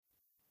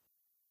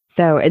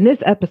So, in this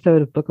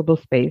episode of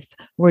Bookable Space,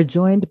 we're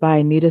joined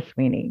by Nita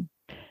Sweeney.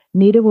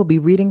 Nita will be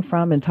reading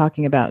from and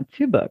talking about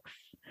two books: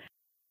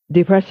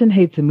 Depression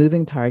Hates a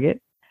Moving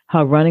Target,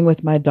 How Running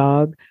with My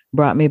Dog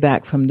Brought Me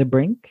Back from the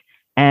Brink,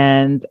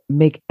 and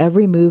Make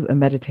Every Move a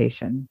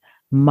Meditation: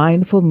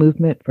 Mindful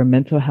Movement for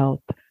Mental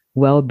Health,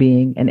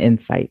 Well-Being, and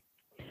Insight.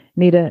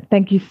 Nita,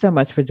 thank you so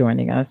much for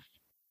joining us.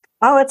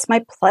 Oh, it's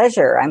my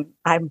pleasure.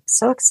 I'm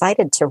so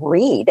excited to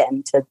read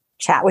and to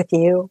chat with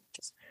you.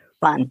 Just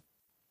fun.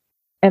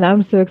 And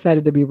I'm so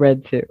excited to be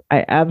read too.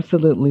 I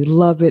absolutely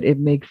love it. It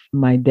makes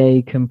my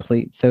day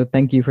complete. So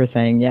thank you for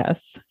saying yes.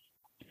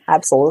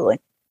 Absolutely.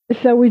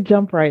 So we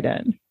jump right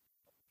in.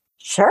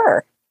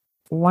 Sure.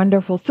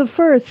 Wonderful. So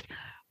first,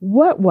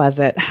 what was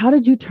it? How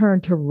did you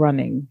turn to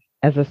running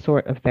as a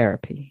sort of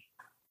therapy?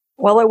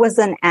 Well, it was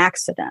an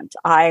accident.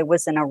 I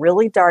was in a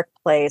really dark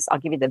place. I'll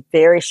give you the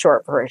very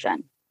short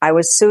version. I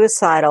was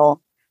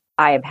suicidal.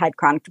 I have had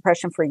chronic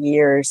depression for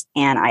years,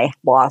 and I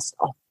lost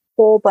a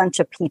whole bunch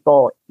of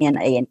people in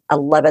an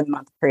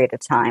 11-month period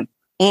of time,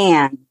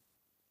 and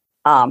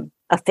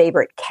a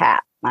favorite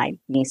cat, my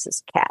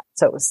niece's cat.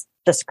 So it was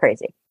just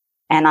crazy.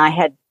 And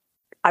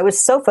I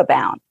was sofa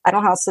bound. I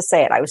don't know how else to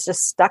say it. I was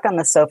just stuck on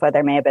the sofa.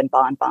 There may have been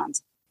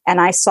bonbons.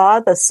 And I saw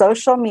the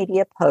social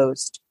media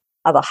post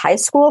of a high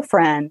school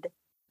friend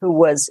who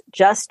was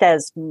just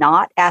as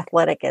not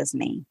athletic as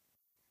me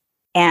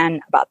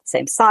and about the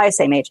same size,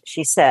 same age.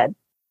 She said,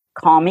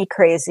 "Call me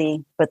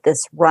crazy, but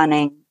this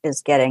running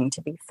is getting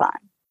to be fun."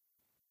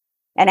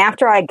 And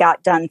after I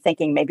got done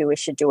thinking maybe we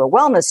should do a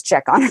wellness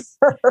check on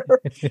her,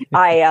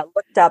 I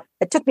looked up,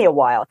 it took me a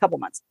while, a couple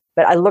months,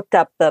 but I looked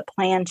up the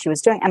plan she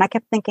was doing, and I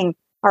kept thinking,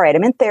 all right,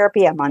 I'm in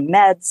therapy, I'm on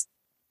meds.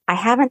 I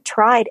haven't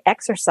tried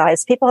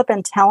exercise. People have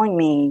been telling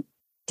me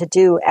to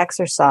do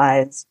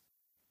exercise,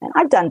 and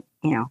I've done,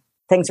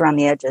 things around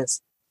the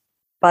edges,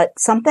 but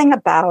something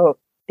about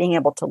being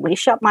able to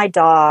leash up my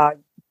dog,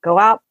 go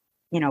out,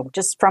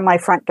 just from my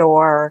front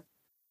door,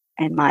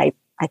 and I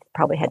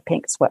probably had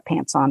pink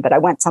sweatpants on, but I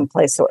went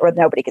someplace where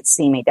nobody could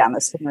see me down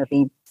this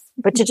ravine.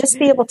 But to just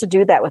be able to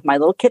do that with my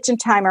little kitchen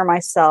timer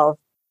myself,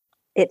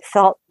 it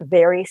felt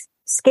very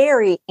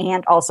scary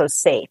and also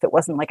safe. It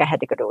wasn't like I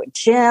had to go to a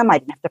gym. I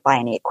didn't have to buy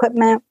any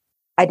equipment.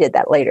 I did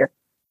that later.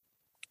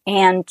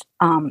 And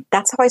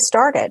that's how I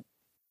started.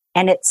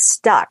 And it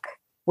stuck,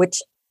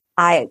 which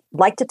I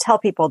like to tell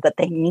people that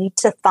they need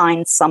to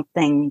find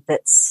something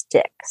that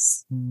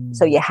sticks.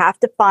 So you have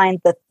to find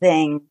the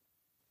thing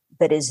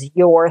that is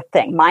your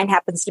thing. Mine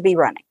happens to be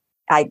running.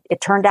 It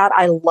turned out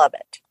I love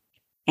it.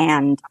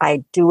 And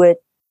I do it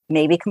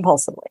maybe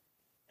compulsively,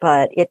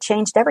 but it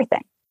changed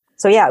everything.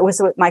 So yeah,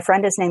 my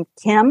friend is named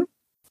Kim,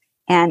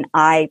 and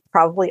I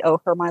probably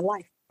owe her my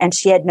life. And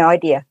she had no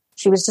idea.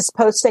 She was just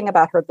posting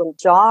about her little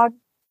jog,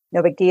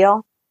 no big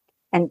deal.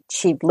 And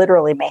she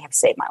literally may have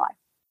saved my life.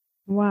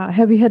 Wow.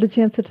 Have you had a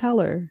chance to tell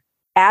her?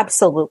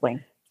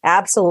 Absolutely.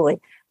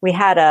 Absolutely. We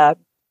had a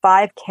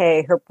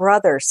 5K. Her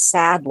brother,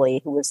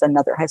 sadly, who was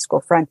another high school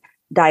friend,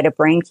 died of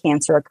brain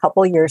cancer a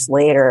couple years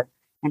later.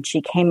 And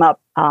she came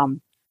up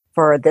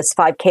for this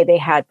 5K they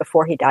had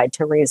before he died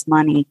to raise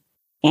money.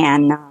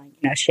 And,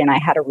 she and I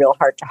had a real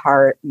heart to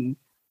heart and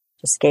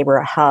just gave her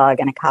a hug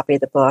and a copy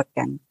of the book.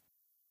 And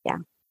yeah.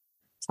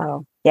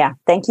 So yeah.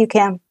 Thank you,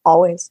 Kim.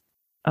 Always.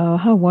 Oh,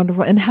 how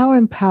wonderful and how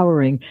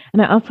empowering.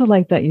 And I also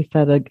like that you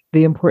said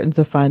the importance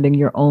of finding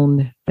your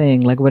own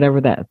thing, like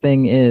whatever that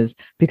thing is,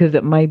 because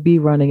it might be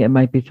running, it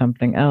might be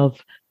something else,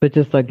 but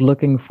just like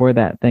looking for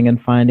that thing and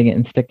finding it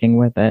and sticking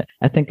with it.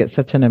 I think it's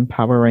such an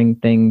empowering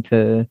thing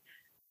to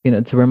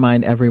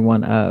remind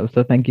everyone of.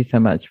 So thank you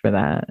so much for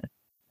that.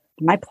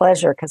 My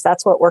pleasure, because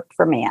that's what worked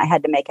for me. I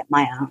had to make it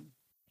my own.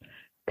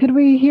 Could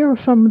we hear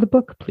from the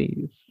book,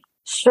 please?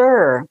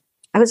 Sure.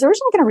 I was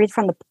originally going to read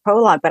from the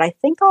prologue, but I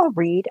think I'll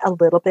read a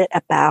little bit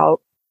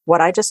about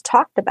what I just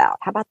talked about.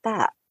 How about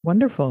that?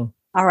 Wonderful.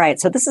 All right.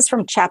 So this is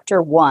from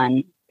chapter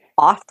 1,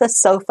 Off the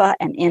Sofa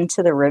and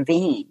Into the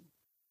Ravine.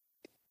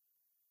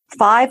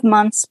 5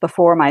 months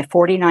before my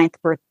 49th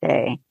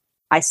birthday,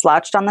 I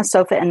slouched on the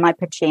sofa in my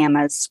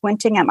pajamas,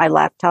 squinting at my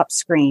laptop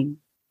screen.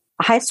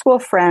 A high school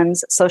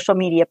friend's social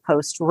media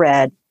post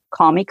read,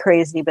 "Call me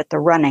crazy, but the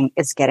running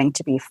is getting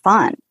to be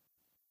fun."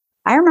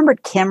 I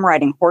remembered Kim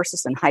riding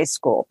horses in high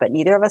school, but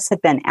neither of us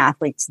had been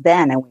athletes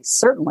then, and we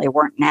certainly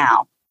weren't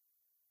now.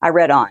 I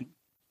read on.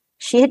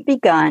 She had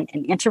begun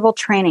an interval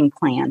training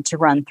plan to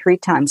run 3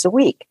 times a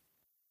week.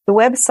 The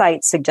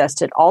website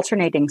suggested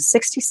alternating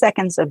 60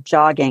 seconds of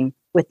jogging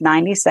with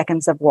 90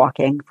 seconds of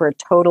walking for a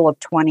total of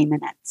 20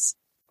 minutes.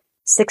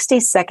 60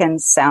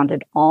 seconds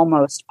sounded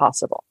almost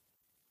possible.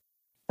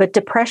 But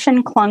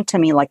depression clung to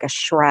me like a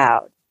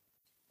shroud.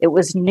 It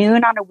was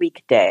noon on a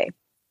weekday.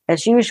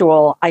 As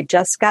usual, I'd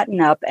just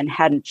gotten up and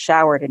hadn't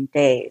showered in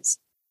days.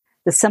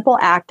 The simple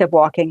act of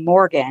walking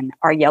Morgan,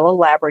 our yellow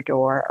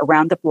Labrador,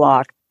 around the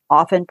block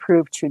often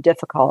proved too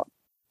difficult.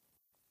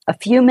 A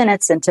few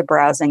minutes into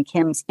browsing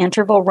Kim's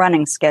interval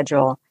running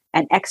schedule,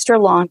 an extra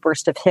long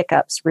burst of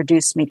hiccups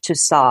reduced me to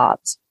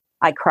sobs.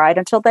 I cried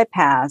until they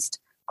passed,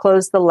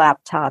 closed the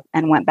laptop,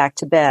 and went back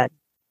to bed.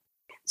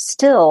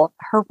 Still,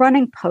 her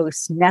running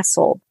posts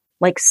nestled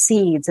like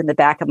seeds in the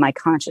back of my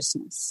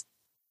consciousness.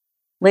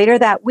 Later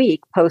that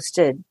week,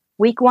 posted,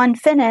 "Week 1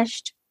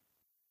 finished."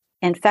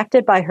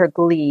 Infected by her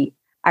glee,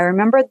 I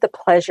remembered the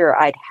pleasure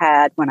I'd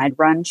had when I'd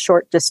run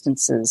short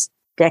distances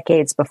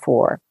decades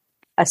before.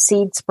 A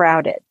seed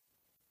sprouted.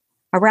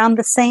 Around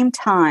the same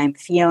time,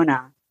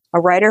 Fiona, a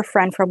writer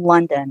friend from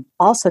London,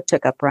 also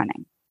took up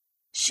running.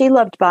 She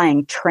loved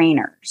buying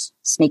trainers,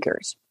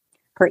 sneakers.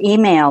 Her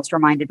emails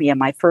reminded me of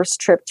my first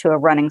trip to a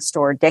running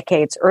store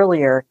decades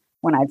earlier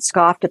when I'd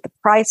scoffed at the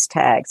price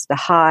tags to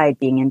hide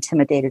being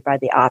intimidated by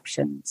the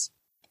options.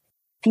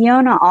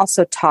 Fiona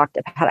also talked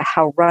about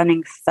how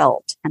running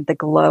felt and the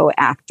glow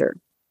after.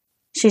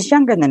 She's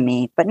younger than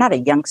me, but not a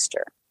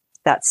youngster.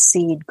 That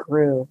seed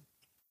grew.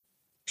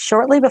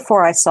 Shortly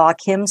before I saw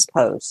Kim's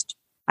post,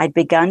 I'd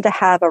begun to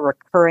have a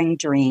recurring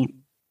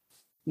dream.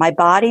 My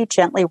body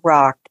gently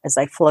rocked as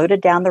I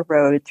floated down the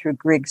road through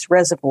Griggs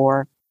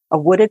Reservoir, a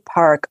wooded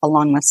park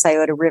along the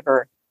Scioto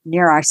River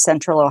near our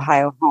central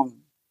Ohio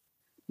home.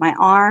 My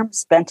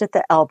arms, bent at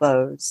the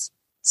elbows,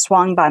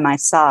 swung by my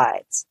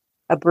sides.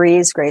 A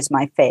breeze grazed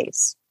my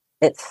face.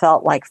 It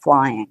felt like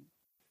flying.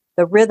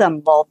 The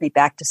rhythm lulled me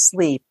back to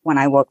sleep when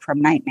I woke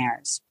from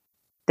nightmares.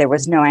 There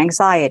was no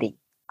anxiety.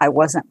 I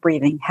wasn't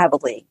breathing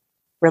heavily.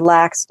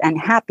 Relaxed and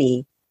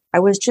happy, I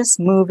was just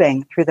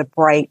moving through the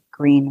bright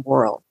green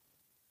world.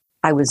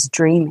 I was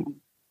dreaming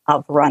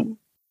of running.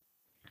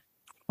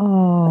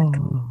 Oh,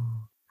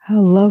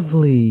 how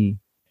lovely.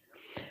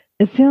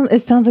 It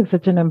sounds like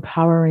such an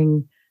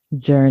empowering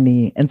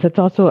journey, and such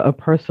also a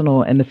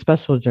personal and a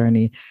special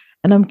journey.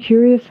 And I'm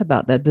curious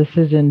about that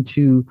decision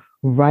to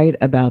write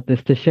about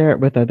this, to share it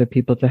with other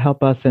people, to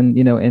help us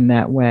in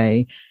that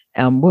way.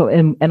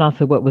 And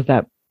also, what was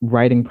that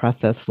writing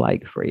process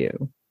like for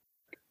you?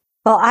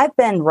 Well, I've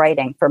been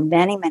writing for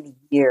many, many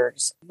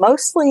years,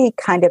 mostly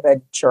kind of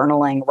a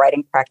journaling,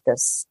 writing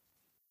practice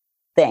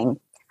thing.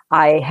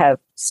 I have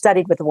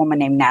studied with a woman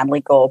named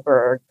Natalie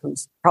Goldberg,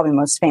 whose probably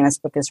most famous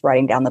book is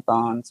Writing Down the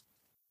Bones.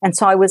 And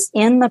so I was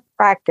in the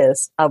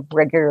practice of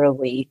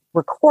regularly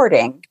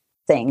recording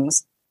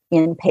things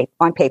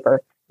on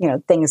paper,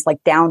 things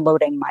like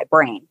downloading my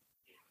brain.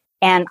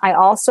 And I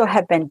also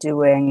have been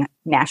doing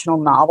National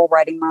Novel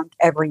Writing Month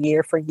every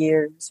year for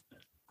years.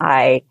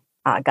 I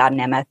got an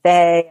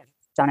MFA. I've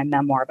done a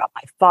memoir about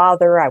my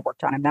father. I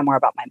worked on a memoir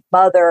about my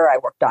mother. I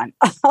worked on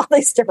all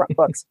these different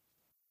books.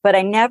 But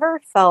I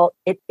never felt,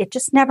 it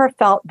just never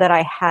felt that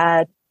I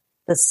had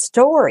the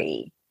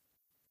story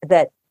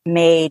that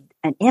made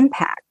an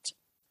impact.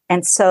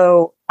 And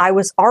so I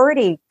was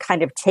already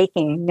kind of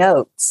taking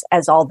notes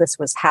as all this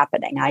was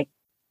happening. I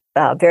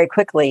very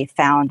quickly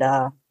found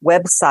a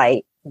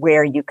website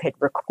where you could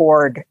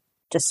record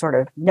just sort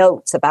of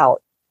notes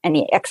about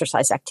any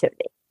exercise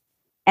activity.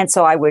 And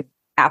so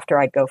after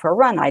I'd go for a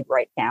run, I'd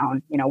write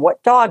down,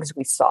 what dogs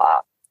we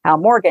saw, how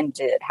Morgan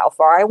did, how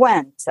far I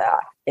went,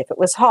 if it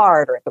was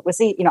hard or if it was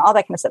easy, all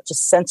that kind of stuff,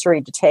 just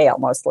sensory detail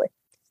mostly.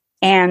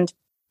 And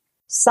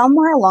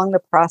somewhere along the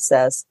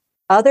process,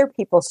 other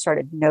people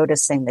started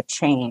noticing the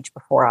change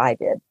before I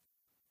did.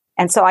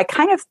 And so I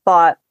kind of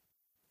thought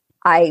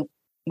I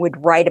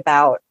would write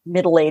about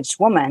middle-aged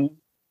woman,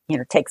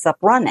 takes up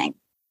running.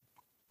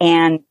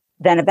 And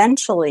then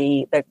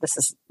eventually, this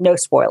is no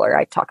spoiler,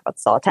 I talk about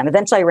this all the time.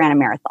 Eventually I ran a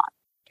marathon.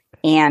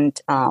 And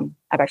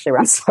I've actually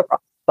run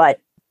several, but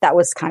that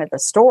was kind of the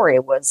story,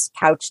 was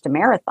couched a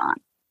marathon.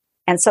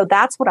 And so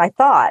that's what I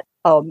thought.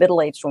 Oh,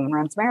 middle-aged woman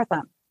runs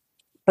marathon.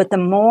 But the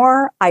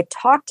more I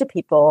talked to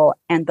people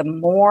and the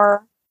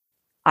more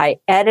I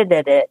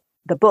edited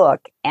the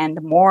book, and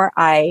the more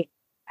I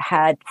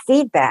had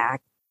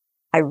feedback,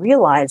 I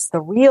realized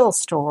the real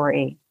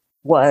story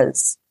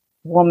was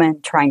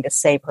woman trying to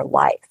save her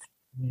life.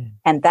 Yeah.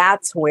 And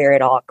that's where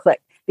it all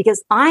clicked.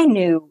 Because I'm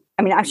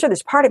sure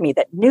there's part of me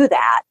that knew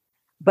that,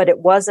 but it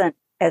wasn't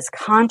as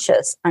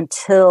conscious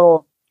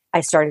until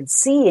I started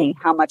seeing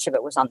how much of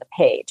it was on the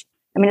page.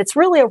 It's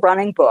really a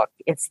running book.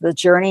 It's the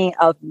journey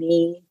of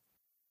me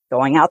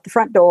going out the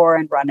front door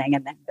and running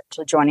and then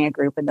eventually joining a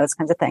group and those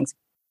kinds of things.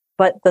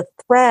 But the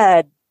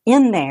thread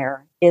in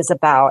there is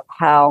about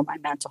how my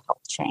mental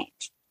health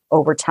changed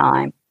over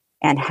time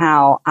and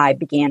how I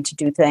began to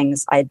do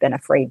things I'd been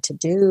afraid to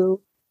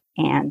do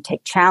and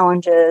take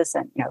challenges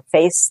and,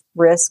 face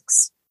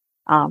risks,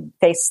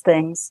 face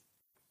things.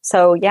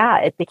 So yeah,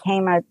 it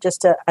became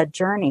just a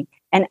journey.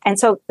 And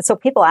so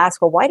people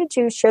ask, well, why did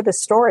you share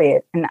this story?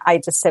 And I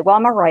just say, well,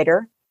 I'm a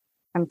writer.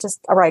 I'm just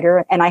a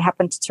writer. And I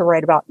happen to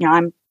write about,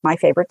 I'm my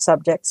favorite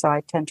subject. So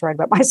I tend to write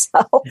about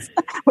myself,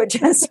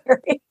 which is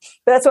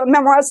that's what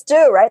memoirists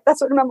do, right?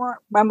 That's what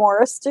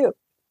memoirists do.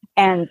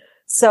 And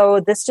so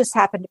this just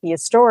happened to be a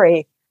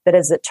story that,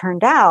 as it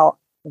turned out,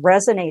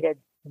 resonated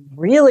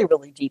really,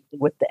 really deeply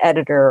with the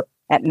editor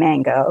at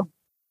Mango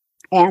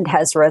and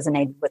has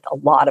resonated with a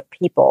lot of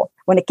people.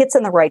 When it gets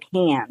in the right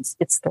hands,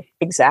 it's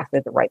exactly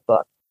the right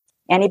book.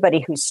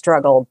 Anybody who's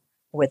struggled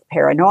with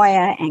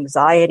paranoia,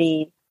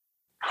 anxiety,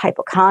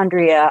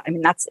 hypochondria,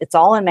 it's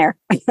all in there.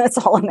 It's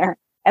all in there.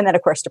 And then,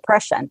 of course,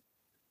 depression.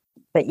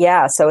 But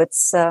yeah, so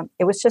it's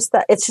just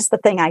the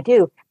thing I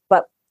do.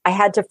 But I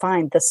had to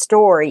find the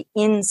story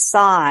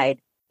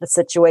inside the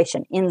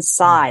situation,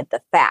 inside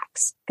the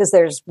facts, because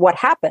there's what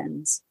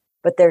happens,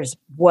 but there's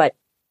what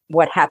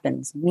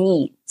happens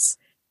means.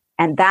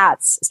 And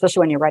that's,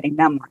 especially when you're writing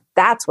memoir,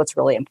 that's what's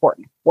really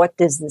important. What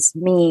does this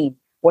mean?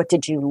 What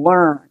did you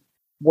learn?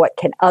 What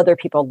can other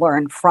people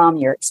learn from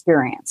your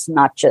experience?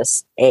 Not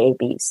just A,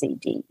 B, C,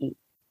 D, E.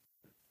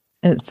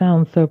 It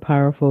sounds so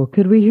powerful.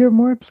 Could we hear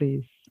more,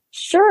 please?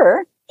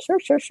 Sure.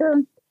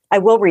 I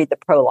will read the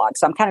prologue.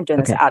 So I'm kind of doing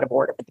this out of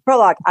order, but the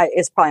prologue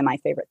is probably my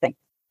favorite thing.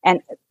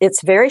 And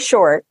it's very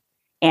short.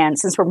 And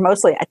since we're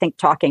mostly, I think,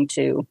 talking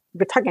to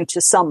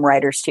some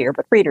writers here,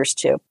 but readers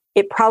too,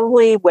 it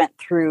probably went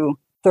through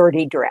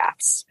 30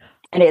 drafts.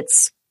 And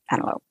it's, I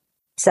don't know,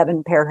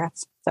 7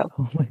 paragraphs. So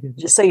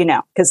just so you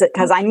know,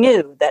 because I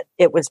knew that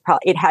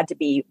it had to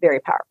be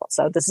very powerful.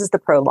 So this is the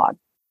prologue.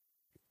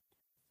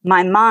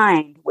 My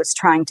mind was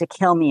trying to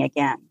kill me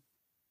again.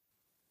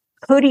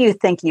 Who do you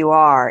think you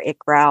are? It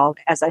growled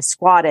as I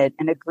squatted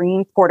in a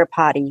green porta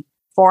potty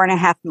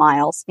 4.5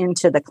 miles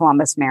into the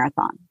Columbus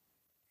Marathon.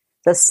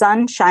 The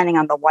sun shining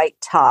on the white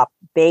top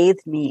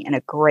bathed me in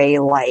a gray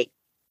light.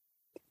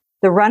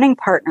 The running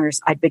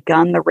partners I'd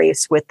begun the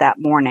race with that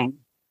morning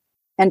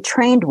and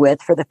trained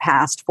with for the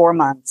past 4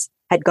 months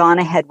had gone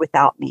ahead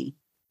without me.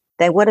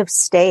 They would have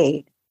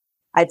stayed.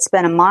 I'd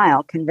spent a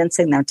mile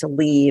convincing them to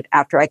leave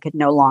after I could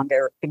no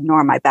longer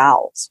ignore my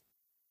bowels.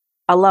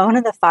 Alone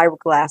in the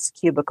fiberglass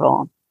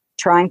cubicle,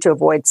 trying to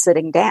avoid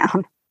sitting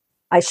down,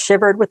 I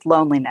shivered with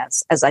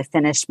loneliness as I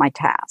finished my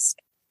task.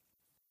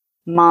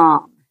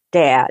 Mom,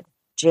 Dad,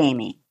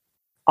 Jamie,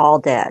 all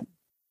dead.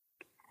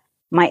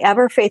 My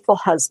ever-faithful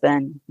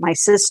husband, my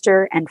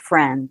sister, and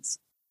friends,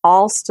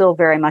 all still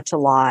very much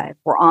alive,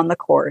 were on the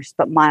course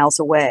but miles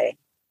away.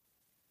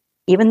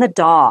 Even the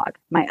dog,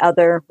 my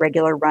other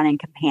regular running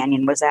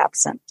companion, was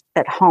absent,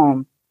 at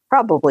home,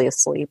 probably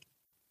asleep.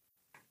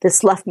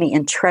 This left me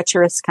in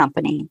treacherous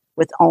company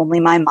with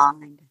only my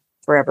mind,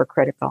 forever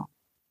critical.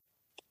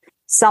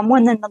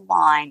 Someone in the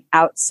line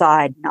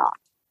outside knocked.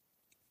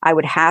 I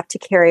would have to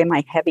carry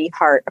my heavy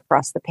heart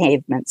across the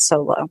pavement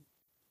solo.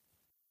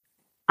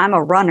 I'm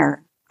a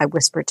runner, I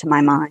whispered to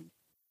my mind.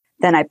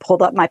 Then I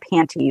pulled up my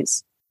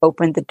panties,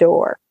 opened the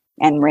door,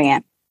 and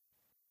ran.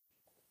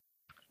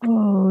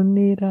 Oh,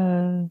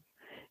 Nita,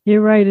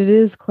 you're right. It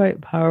is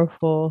quite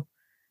powerful.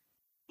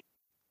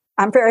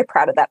 I'm very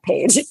proud of that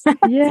page.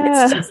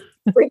 Yeah. It's just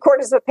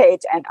 3/4 of a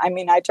page. And I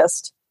mean, there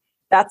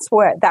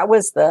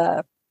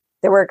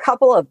were a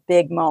couple of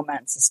big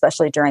moments,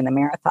 especially during the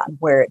marathon,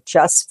 where it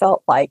just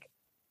felt like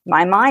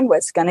my mind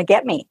was going to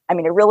get me. I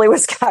mean, it really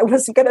was, I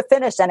wasn't going to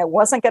finish, and it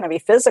wasn't going to be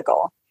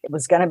physical. It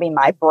was going to be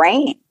my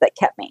brain that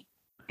kept me.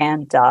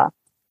 And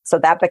so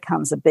that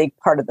becomes a big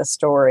part of the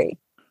story.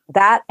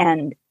 That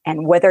and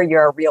whether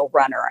you're a real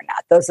runner or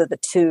not. Those are the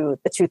two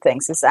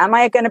things. Is, am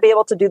I going to be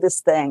able to do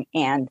this thing?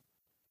 And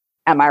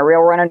am I a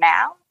real runner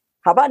now?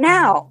 How about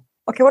now?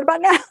 Okay, what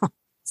about now?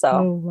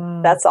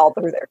 So That's all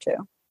through there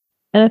too.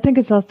 And I think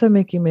it's also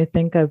making me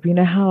think of,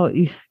 how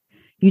you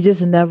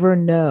just never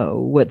know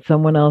what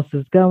someone else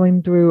is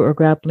going through or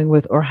grappling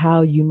with, or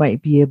how you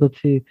might be able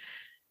to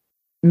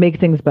make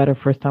things better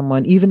for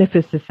someone, even if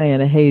it's just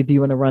saying, hey, do you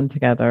want to run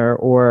together?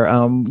 Or,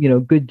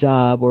 good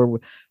job, or,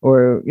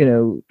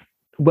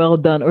 well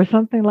done, or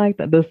something like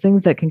that. Those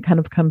things that can kind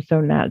of come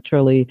so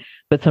naturally,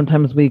 but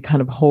sometimes we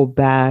kind of hold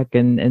back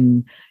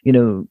and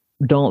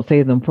don't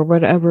say them for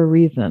whatever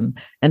reason.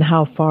 And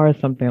how far is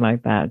something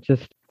like that?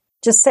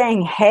 Just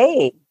saying,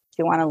 hey, do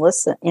you want to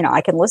listen?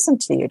 I can listen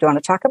to you. Do you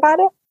want to talk about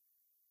it?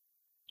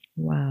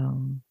 Wow.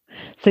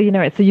 So,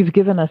 so you've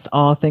given us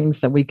all things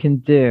that we can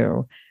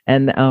do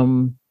and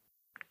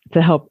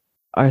to help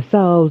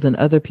ourselves and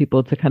other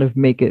people to kind of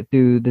make it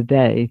through the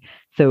day.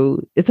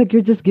 So it's like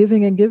you're just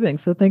giving and giving.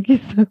 So thank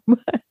you so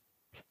much.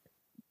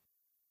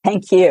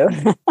 Thank you.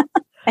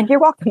 And you're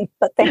welcome.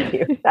 But thank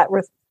you.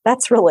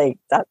 That's really,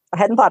 I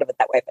hadn't thought of it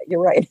that way, but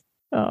you're right.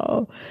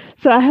 Oh,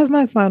 so I have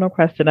my final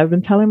question. I've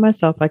been telling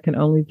myself I can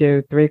only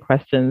do 3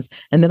 questions,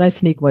 and then I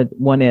sneak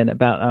one in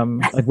about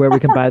like where we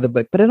can buy the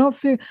book. But I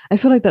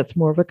feel like that's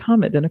more of a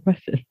comment than a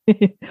question.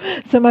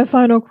 So my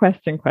final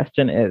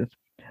question is,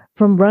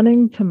 from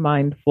running to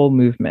mindful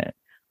movement,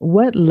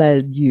 what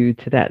led you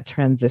to that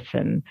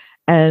transition?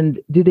 And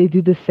do they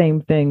do the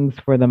same things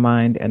for the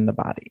mind and the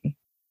body?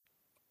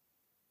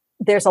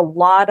 There's a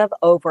lot of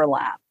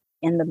overlap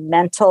in the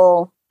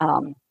mental,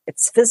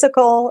 it's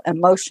physical,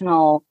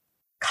 emotional,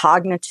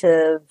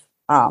 cognitive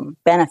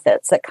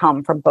benefits that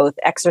come from both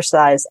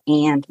exercise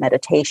and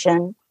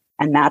meditation.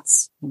 And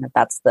that's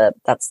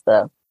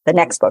the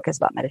next book is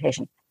about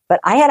meditation. But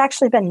I had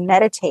actually been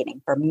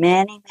meditating for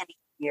many, many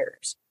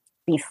years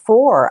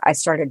before I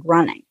started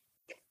running.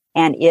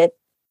 And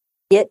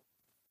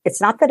it's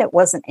not that it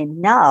wasn't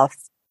enough.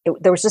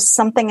 There was just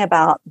something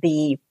about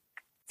the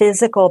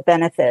physical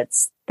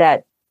benefits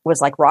that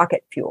was like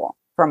rocket fuel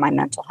for my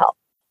mental health.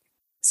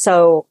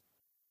 So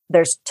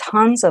there's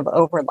tons of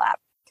overlap.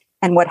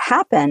 And what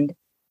happened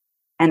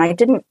And I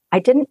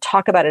didn't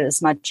talk about it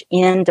as much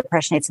in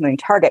Depression Hates a Moving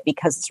Target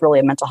because it's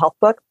really a mental health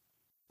book.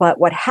 But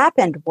what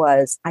happened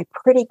was I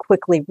pretty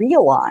quickly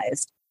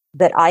realized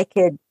that I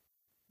could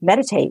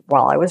meditate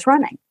while I was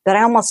running, that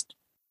I almost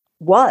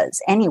was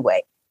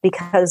anyway,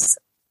 because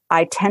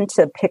I tend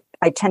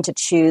to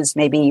choose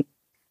maybe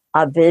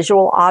a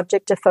visual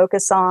object to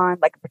focus on,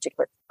 like a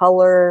particular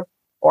color,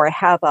 or I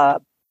have a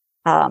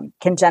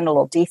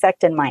congenital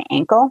defect in my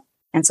ankle.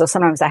 And so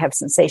sometimes I have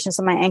sensations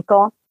in my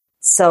ankle.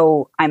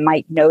 So I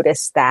might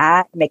notice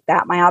that, make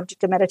that my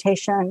object of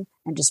meditation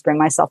and just bring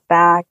myself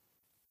back.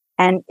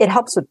 And it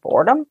helps with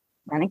boredom.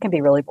 Running can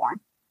be really boring.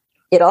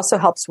 It also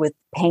helps with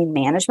pain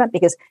management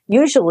because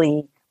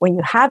usually when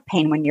you have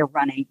pain when you're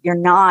running, you're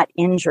not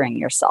injuring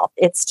yourself.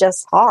 It's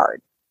just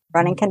hard.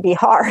 Running can be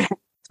hard,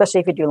 especially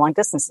if you do long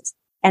distances.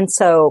 And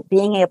so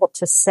being able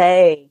to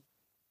say,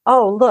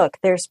 oh, look,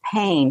 there's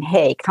pain.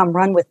 Hey, come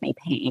run with me,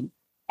 pain.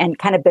 And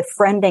kind of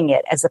befriending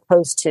it as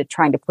opposed to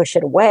trying to push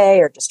it away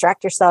or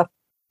distract yourself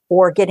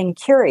or getting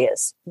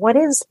curious. What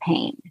is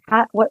pain?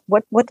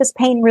 What does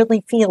pain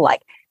really feel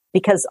like?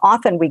 Because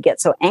often we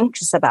get so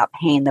anxious about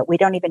pain that we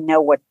don't even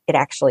know what it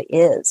actually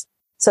is.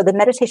 So the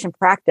meditation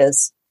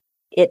practice,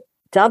 it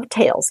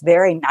dovetails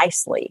very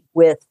nicely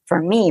with,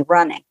 for me,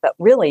 running, but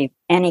really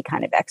any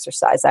kind of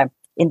exercise.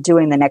 In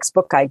doing the next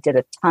book, I did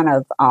a ton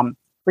of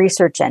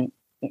research and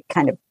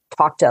kind of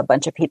talked to a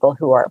bunch of people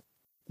who are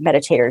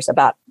meditators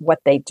about what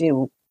they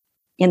do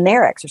in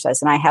their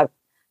exercise. And I have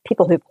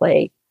people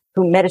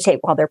who meditate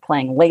while they're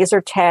playing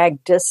laser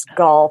tag, disc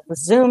golf,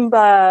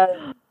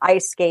 Zumba,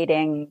 ice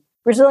skating,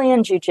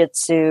 Brazilian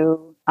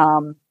jiu-jitsu,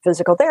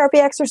 physical therapy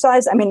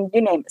exercise. I mean,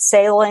 you name it,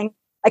 sailing.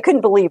 I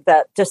couldn't believe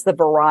that, just the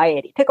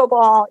variety,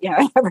 pickleball,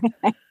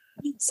 everything.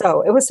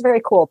 So it was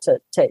very cool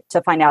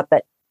to find out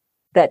that,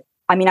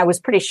 I mean, I was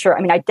pretty sure,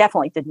 I mean, I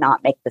definitely did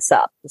not make this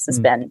up. This has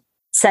been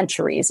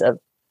centuries of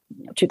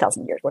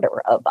 2,000 years,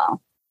 whatever,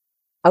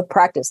 of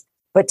practice.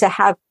 But to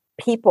have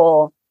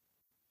people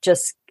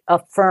just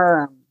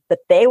affirm that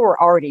they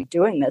were already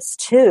doing this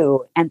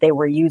too, and they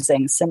were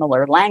using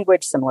similar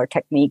language, similar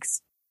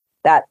techniques,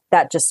 that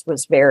just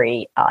was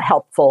very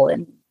helpful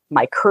in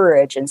my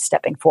courage in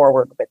stepping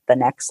forward with the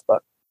next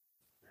book.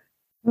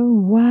 Oh,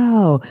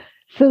 wow.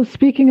 So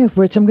speaking of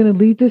which, I'm going to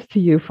lead this to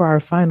you for our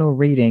final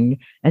reading,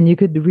 and you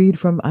could read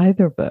from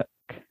either book.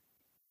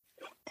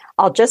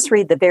 I'll just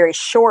read the very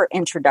short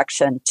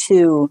introduction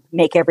to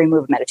Make Every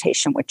Move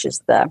Meditation, which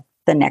is the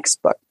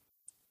next book.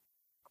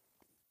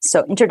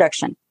 So,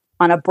 introduction.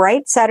 On a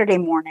bright Saturday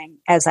morning,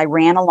 as I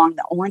ran along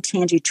the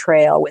Olentangy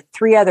Trail with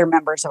 3 other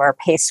members of our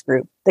PACE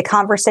group, the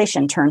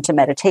conversation turned to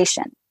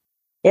meditation.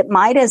 It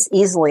might as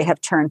easily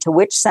have turned to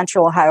which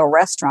Central Ohio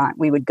restaurant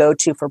we would go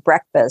to for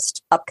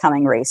breakfast,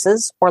 upcoming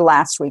races, or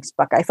last week's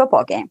Buckeye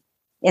football game.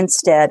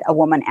 Instead, a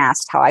woman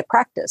asked how I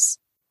practice.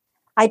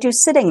 I do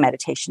sitting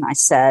meditation, I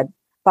said,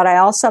 but I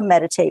also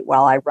meditate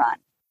while I run.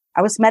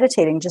 I was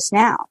meditating just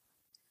now.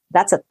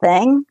 That's a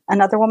thing?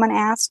 Another woman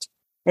asked.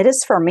 It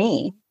is for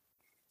me.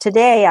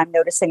 Today, I'm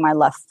noticing my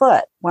left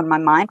foot. When my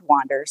mind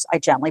wanders, I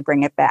gently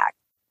bring it back.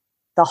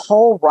 The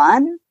whole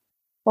run?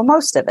 Well,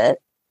 most of it.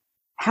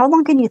 How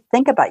long can you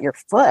think about your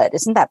foot?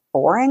 Isn't that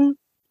boring?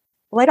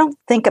 Well, I don't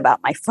think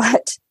about my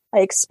foot. I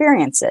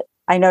experience it.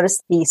 I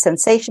notice the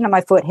sensation of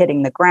my foot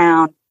hitting the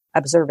ground,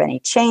 observe any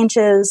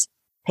changes,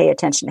 pay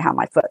attention to how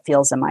my foot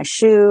feels in my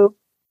shoe.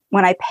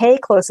 When I pay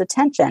close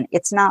attention,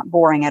 it's not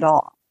boring at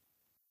all.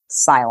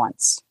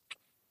 Silence.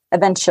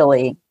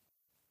 Eventually,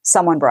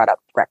 someone brought up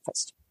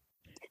breakfast.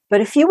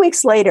 But a few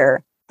weeks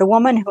later, the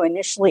woman who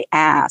initially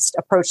asked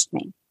approached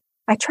me.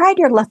 I tried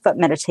your left foot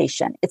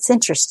meditation. It's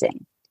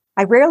interesting.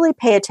 I rarely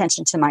pay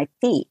attention to my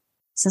feet.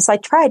 Since I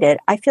tried it,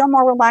 I feel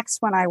more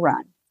relaxed when I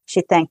run.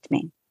 She thanked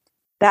me.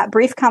 That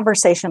brief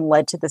conversation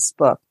led to this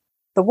book.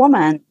 The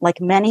woman,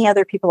 like many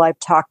other people I've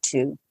talked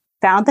to,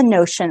 found the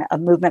notion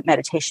of movement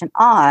meditation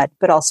odd,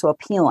 but also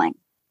appealing.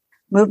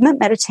 Movement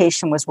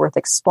meditation was worth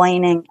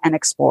explaining and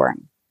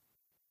exploring.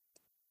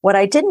 What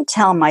I didn't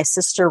tell my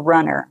sister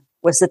runner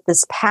was that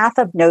this path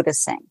of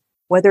noticing,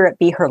 whether it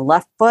be her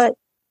left foot,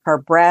 her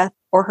breath,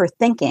 or her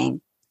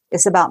thinking,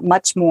 is about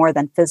much more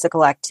than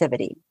physical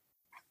activity.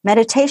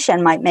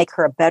 Meditation might make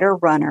her a better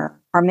runner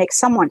or make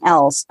someone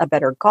else a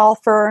better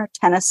golfer,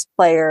 tennis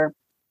player,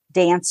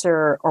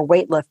 dancer, or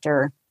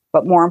weightlifter,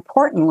 but more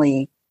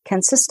importantly,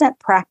 consistent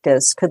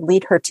practice could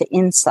lead her to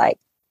insight,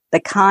 the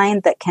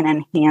kind that can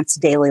enhance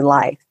daily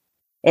life.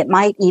 It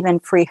might even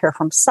free her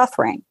from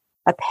suffering,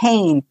 a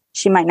pain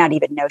she might not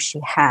even know she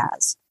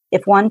has.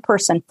 If one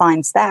person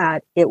finds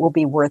that, it will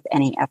be worth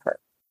any effort.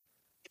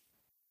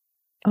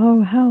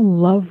 Oh, how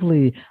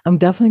lovely. I'm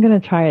definitely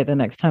going to try it the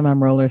next time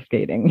I'm roller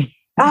skating.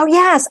 Oh,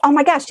 yes. Oh,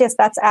 my gosh. Yes,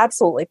 that's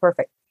absolutely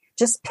perfect.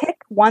 Just pick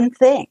one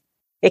thing.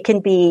 It can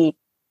be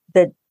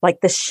the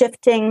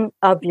shifting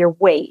of your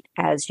weight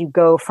as you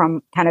go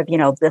from kind of,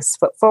 this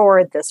foot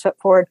forward,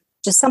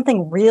 just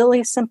something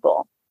really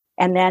simple.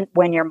 And then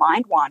when your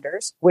mind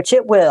wanders, which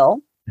it will,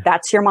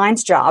 that's your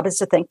mind's job, is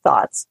to think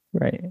thoughts.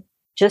 Right.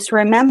 Just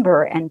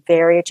remember and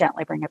very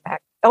gently bring it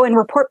back. Oh, and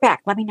report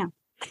back. Let me know.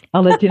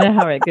 I'll let you know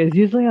how it goes.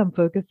 Usually I'm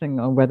focusing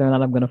on whether or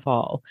not I'm going to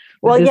fall,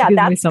 but Well, this yeah, gives me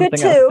that's good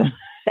something else.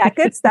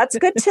 too. That's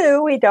good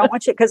too. We don't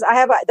want you because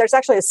there's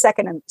actually a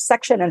second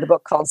section in the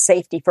book called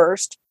safety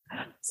first.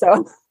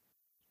 So,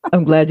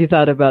 I'm glad you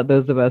thought about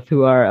those of us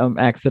who are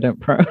accident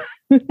prone.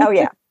 oh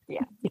yeah,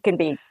 you can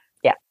be,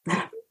 yeah.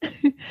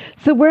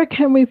 So where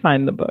can we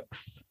find the books?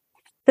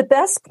 The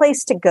best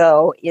place to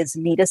go is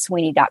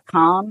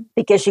nitasweeney.com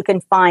because you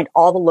can find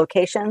all the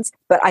locations.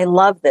 But I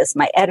love this.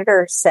 My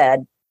editor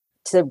said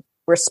to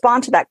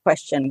respond to that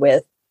question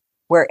with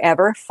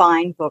wherever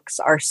fine books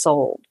are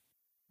sold.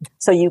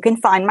 So you can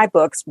find my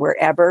books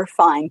wherever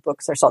fine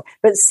books are sold.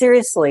 But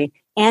seriously,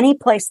 any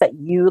place that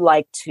you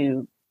like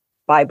to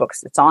buy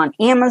books, it's on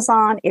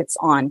Amazon, it's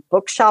on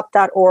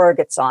bookshop.org,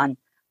 it's on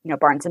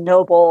Barnes and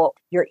Noble.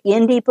 Your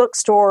indie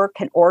bookstore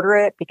can order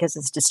it because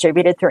it's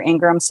distributed through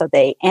Ingram. So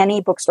any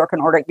bookstore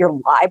can order it. Your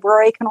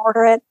library can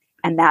order it.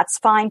 And that's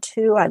fine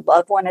too. I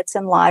love when it's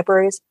in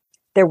libraries.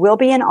 There will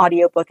be an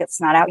audiobook.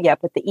 It's not out yet,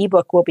 but the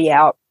ebook will be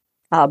out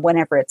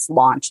whenever it's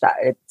launched.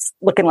 It's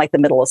looking like the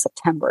middle of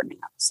September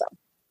now. So.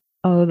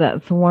 Oh,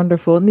 that's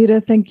wonderful.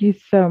 Nita, thank you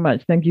so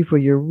much. Thank you for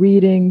your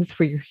readings,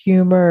 for your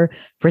humor,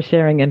 for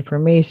sharing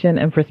information,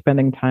 and for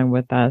spending time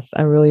with us.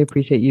 I really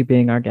appreciate you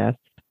being our guest.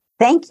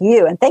 Thank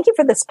you. And thank you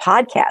for this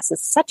podcast.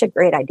 It's such a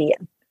great idea.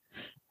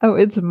 Oh,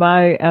 it's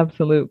my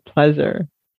absolute pleasure.